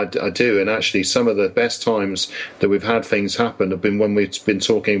yeah, I do. And actually, some of the best times that we've had things happen have been when we've been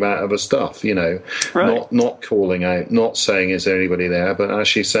talking about other stuff. Right. Not calling out, not saying is there anybody there, but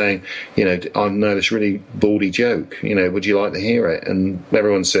actually saying, I know this really baldy joke. Would you like to hear it? And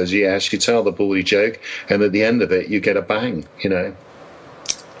everyone says yes. You tell the baldy joke, and at the end of it, you get a bang.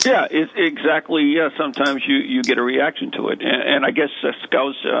 Yeah, it's exactly. Yeah, sometimes you get a reaction to it, and I guess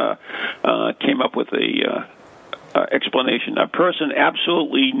Scouts came up with a explanation. A person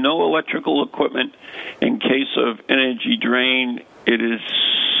absolutely no electrical equipment in case of energy drain. It is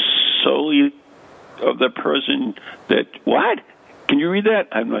solely of the person that what? Can you read that?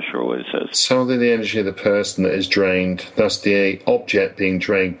 I'm not sure what it says. Solely the energy of the person that is drained, thus the object being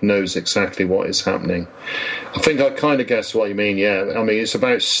drained knows exactly what is happening. I think I kind of guess what you mean, yeah. I mean, it's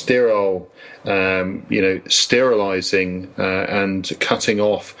about sterilizing and cutting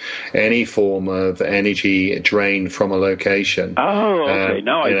off any form of energy drain from a location. Oh, okay.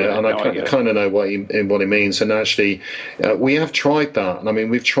 Now I get it. And I kind of know what it means. And actually, we have tried that. I mean,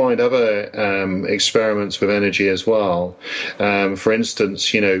 we've tried other experiments with energy as well. For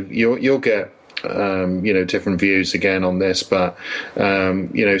instance, you'll get different views again on this, but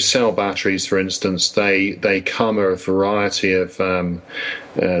cell batteries, for instance, they come with a variety of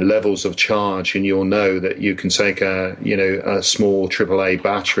levels of charge, and you'll know that you can take a small AAA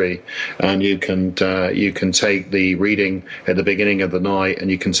battery, and you can take the reading at the beginning of the night,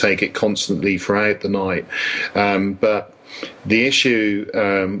 and you can take it constantly throughout the night, but the issue,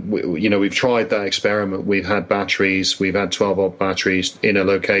 we've tried that experiment. We've had batteries, we've had 12-volt batteries in a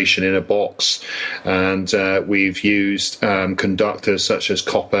location, in a box, and we've used conductors such as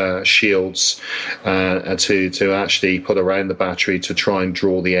copper shields to actually put around the battery to try and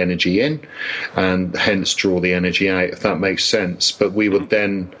draw the energy in, and hence draw the energy out, if that makes sense. But we would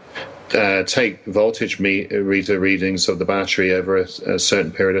then take voltage meter readings of the battery over a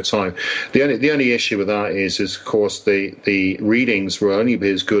certain period of time. The only issue with that is of course the readings will only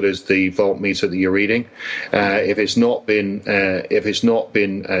be as good as the voltmeter that you're reading. If it's not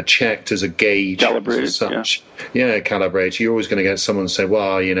been checked as a gauge, calibrated, as such, calibrated, you're always going to get someone say,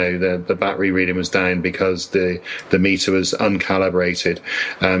 well, the battery reading was down because the meter was uncalibrated.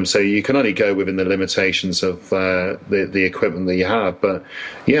 So you can only go within the limitations of the equipment that you have. But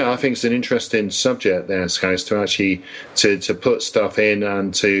I think it's an interesting subject there, Scouse, to actually to put stuff in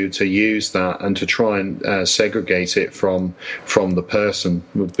and to use that and to try and segregate it from the person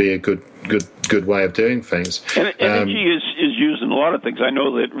would be a good way of doing things. And energy is used in a lot of things. I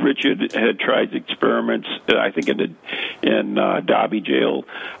know that Richard had tried experiments, I think in Derby jail,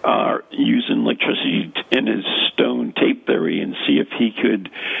 using electricity in his stone tape theory and see if he could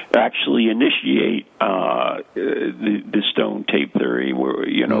actually initiate the stone tape theory,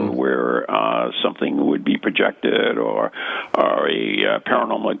 where something would be projected or a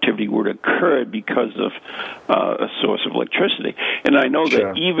paranormal activity would occur because of a source of electricity. And I know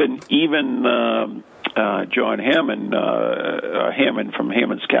that even John Hammond from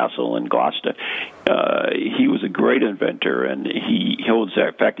Hammond's Castle in Gloucester, he was a great inventor, and he holds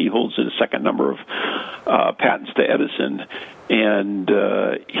the second number of patents to Edison. And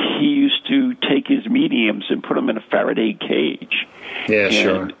he used to take his mediums and put them in a Faraday cage.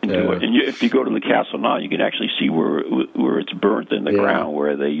 And if you go to the castle now, you can actually see where it's burnt in the ground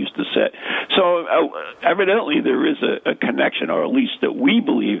where they used to sit. So evidently there is a connection, or at least that we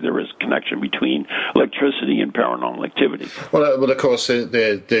believe there is a connection between electricity and paranormal activity. Well, of course,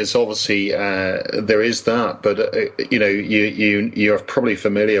 there's obviously there is that, but you're probably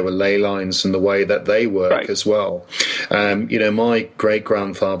familiar with ley lines and the way that they work as well. My great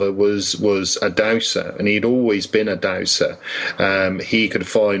grandfather was a dowser, and he'd always been a dowser. He could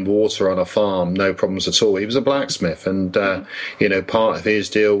find water on a farm, no problems at all. He was a blacksmith, and part of his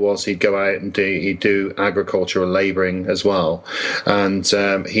deal was he'd go out and he'd do agricultural labouring as well, and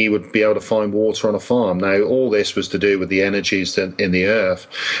he would be able to find water on a farm. Now, all this was to do with the energies in the earth,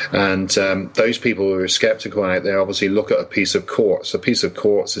 and those people who are sceptical out there obviously look at a piece of quartz. A piece of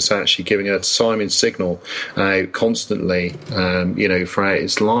quartz is actually giving a timing signal out constantly, throughout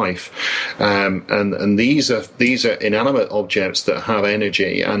its life, and these are inanimate objects that have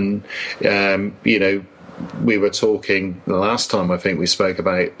energy, and we were talking the last time I think we spoke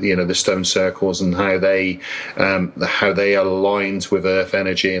about the stone circles and how they are aligned with earth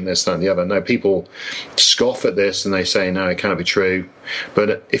energy and this, that and the other. Now people scoff at this and they say no, it can't be true,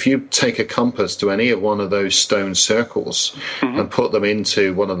 but if you take a compass to any of one of those stone circles and put them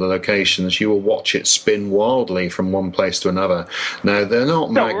into one of the locations, you will watch it spin wildly from one place to another. Now they're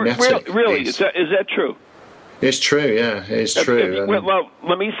not magnetic. Really? Is that true? It's true, yeah, it's true. Well,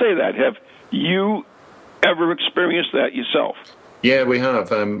 let me say that. Have you ever experienced that yourself? Yeah, we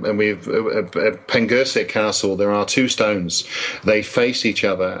have, and we've at Pengersic Castle. There are two stones. They face each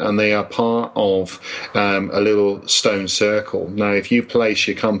other, and they are part of a little stone circle. Now, if you place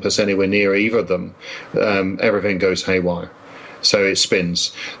your compass anywhere near either of them, everything goes haywire. So it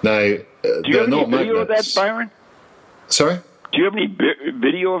spins. Now, do you have any video of that, Byron? Sorry? Do you have any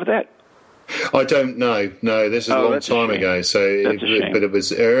video of that? I don't know. No, this is a long time ago. So, but it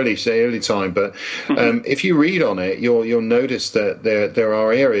was early time. But if you read on it, you'll notice that there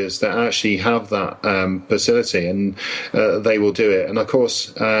are areas that actually have that facility, and they will do it. And of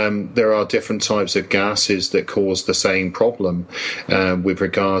course, there are different types of gases that cause the same problem with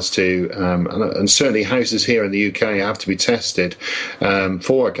regards to, and certainly houses here in the UK have to be tested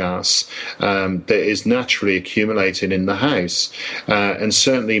for a gas that is naturally accumulating in the house, and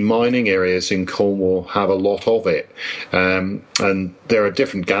certainly mining areas in Cornwall have a lot of it, and there are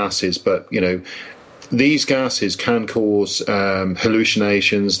different gases, but these gases can cause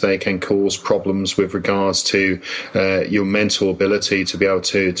hallucinations. They can cause problems with regards to your mental ability to be able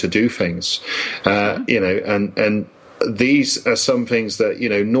to do things, and these are some things that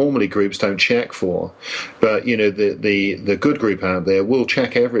normally groups don't check for, but the good group out there will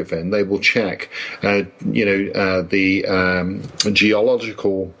check everything. They will check the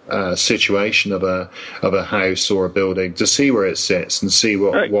geological situation of a house or a building to see where it sits and see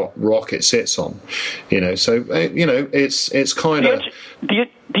what rock it sits on. So it's kind of.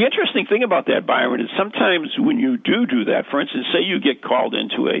 The interesting thing about that, Byron, is sometimes when you do that, for instance, say you get called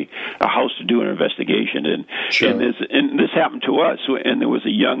into a house to do an investigation, and this happened to us, and there was a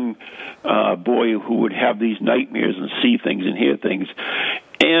young boy who would have these nightmares and see things and hear things,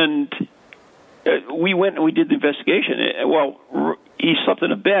 and we went and we did the investigation. Well, he slept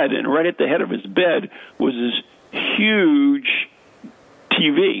in a bed, and right at the head of his bed was this huge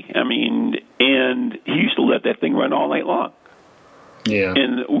TV. I mean, and he used to let that thing run all night long. Yeah.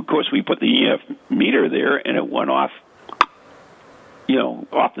 And of course, we put the EF meter there, and it went off,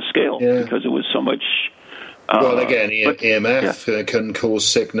 off the scale because it was so much. Well, again, EMF can cause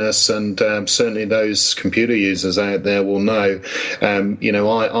sickness, and certainly those computer users out there will know.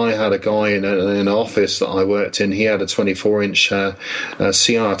 I had a guy in an office that I worked in. He had a 24-inch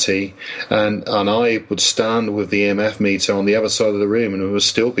CRT, and I would stand with the EMF meter on the other side of the room, and it would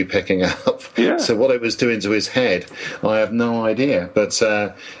still be picking up. Yeah. So what it was doing to his head, I have no idea. But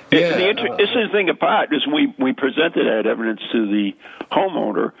the interesting thing about is we presented that evidence to the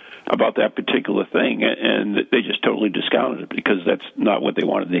homeowner about that particular thing, and they just totally discounted it because that's not what they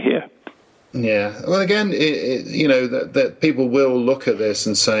wanted to hear. Yeah. Well, again, that people will look at this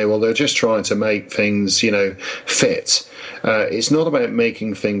and say, well, they're just trying to make things, fit. It's not about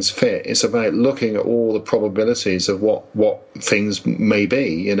making things fit. It's about looking at all the probabilities of what things may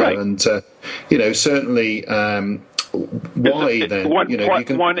be, right. And, certainly why then?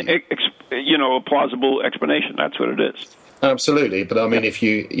 A plausible explanation. That's what it is. Absolutely, but I mean, if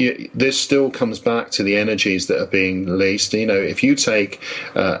this still comes back to the energies that are being released. If you take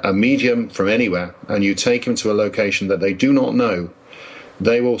a medium from anywhere and you take them to a location that they do not know,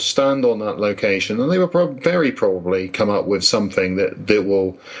 they will stand on that location and they will very probably come up with something that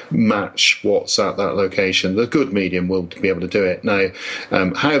will match what's at that location. The good medium will be able to do it. Now,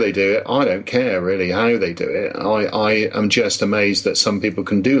 how they do it, I don't care really how they do it. I am just amazed that some people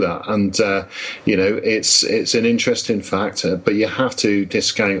can do that. And, it's an interesting fact, but you have to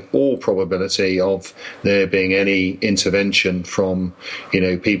discount all probability of there being any intervention from,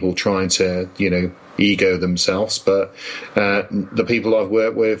 people trying to, ego themselves, but the people I've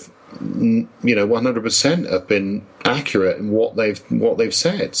worked with, 100% have been accurate in what they've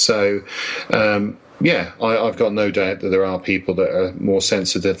said. So, I've got no doubt that there are people that are more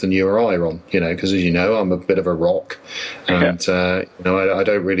sensitive than you or I, Ron. Because as you know, I'm a bit of a rock, and I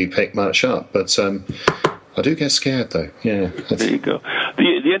don't really pick much up, but. I do get scared, though. Yeah. There you go.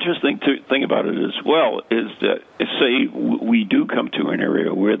 The interesting thing about it as well is that, say, we do come to an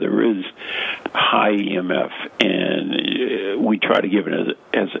area where there is high EMF, and we try to give it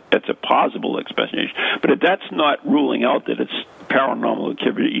as a possible explanation. But that's not ruling out that it's paranormal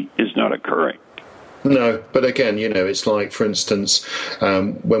activity is not occurring. No, but again, it's like, for instance,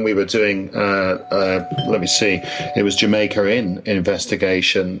 when we were doing, it was Jamaica Inn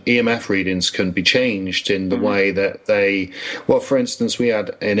investigation, EMF readings can be changed in the way that for instance, we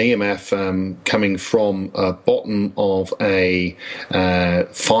had an EMF coming from a bottom of a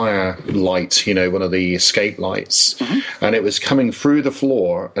fire light, one of the escape lights, and it was coming through the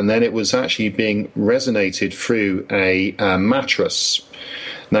floor, and then it was actually being resonated through a mattress.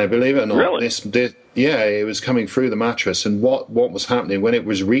 Now, believe it or not, really? It was coming through the mattress, and what was happening when it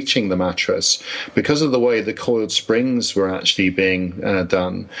was reaching the mattress, because of the way the coiled springs were actually being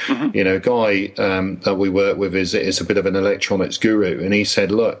done. A guy that we work with is a bit of an electronics guru, and he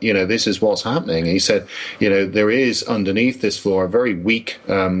said, look, this is what's happening. He said, there is underneath this floor a very weak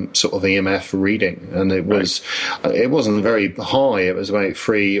sort of EMF reading, and it wasn't very high. It was about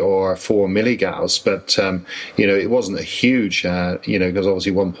 3 or 4 milligauss, but it wasn't a huge, because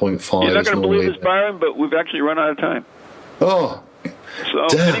obviously 1.5. You're not going to believe this, Byron, but we've actually run out of time. Oh. So,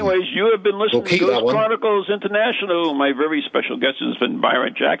 anyways, you have been listening to Ghost Chronicles International. My very special guest has been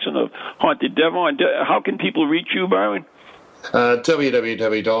Byron Jackson of Haunted Devon. How can people reach you, Byron?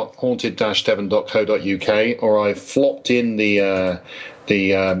 www.haunted-devon.co.uk, or I flopped in the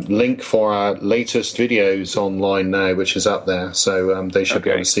link for our latest videos online now, which is up there, so they should be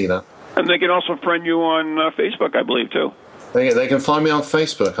able to see that. And they can also friend you on Facebook, I believe, too. They can find me on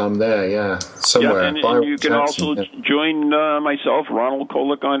Facebook. I'm there, somewhere. Yeah, and you can also join myself, Ronald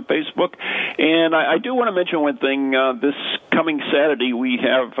Kolick, on Facebook. And I do want to mention one thing. This coming Saturday, we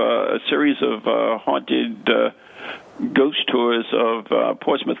have a series of haunted ghost tours of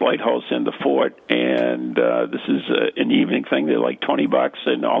Portsmouth Lighthouse and the Fort, and this is an evening thing. They're like $20,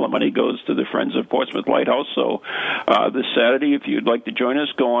 and all the money goes to the Friends of Portsmouth Lighthouse. So this Saturday, if you'd like to join us,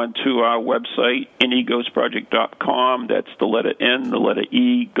 go on to our website, neghostproject.com. That's the letter N, the letter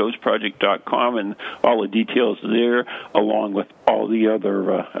E, ghostproject.com, and all the details there, along with all the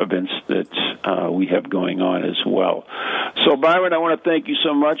other events that we have going on as well. So, Byron, I want to thank you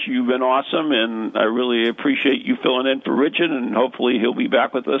so much. You've been awesome, and I really appreciate you filling in for Richard, and hopefully he'll be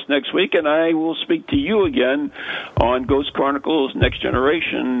back with us next week, and I will speak to you again on Ghost Chronicles Next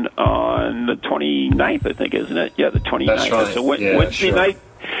Generation on the 29th, I think, isn't it? Yeah, the 29th. That's right. So Wednesday night,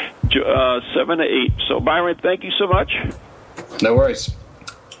 7 to 8. So, Byron, thank you so much. No worries.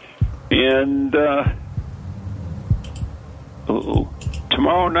 And,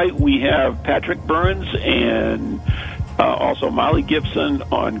 tomorrow night we have Patrick Burns and also Molly Gibson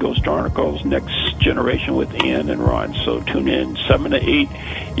on Ghost Chronicles Next Generation with Ann and Ron. So tune in 7 to 8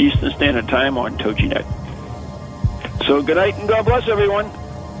 Eastern Standard Time on TogiNet. So good night and God bless everyone.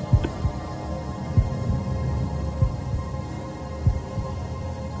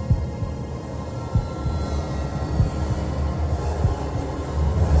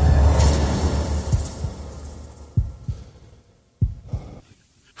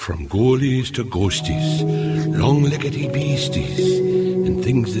 From ghoulies to ghosties, long-leggedy beasties, and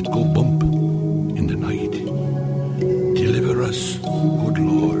things that go bump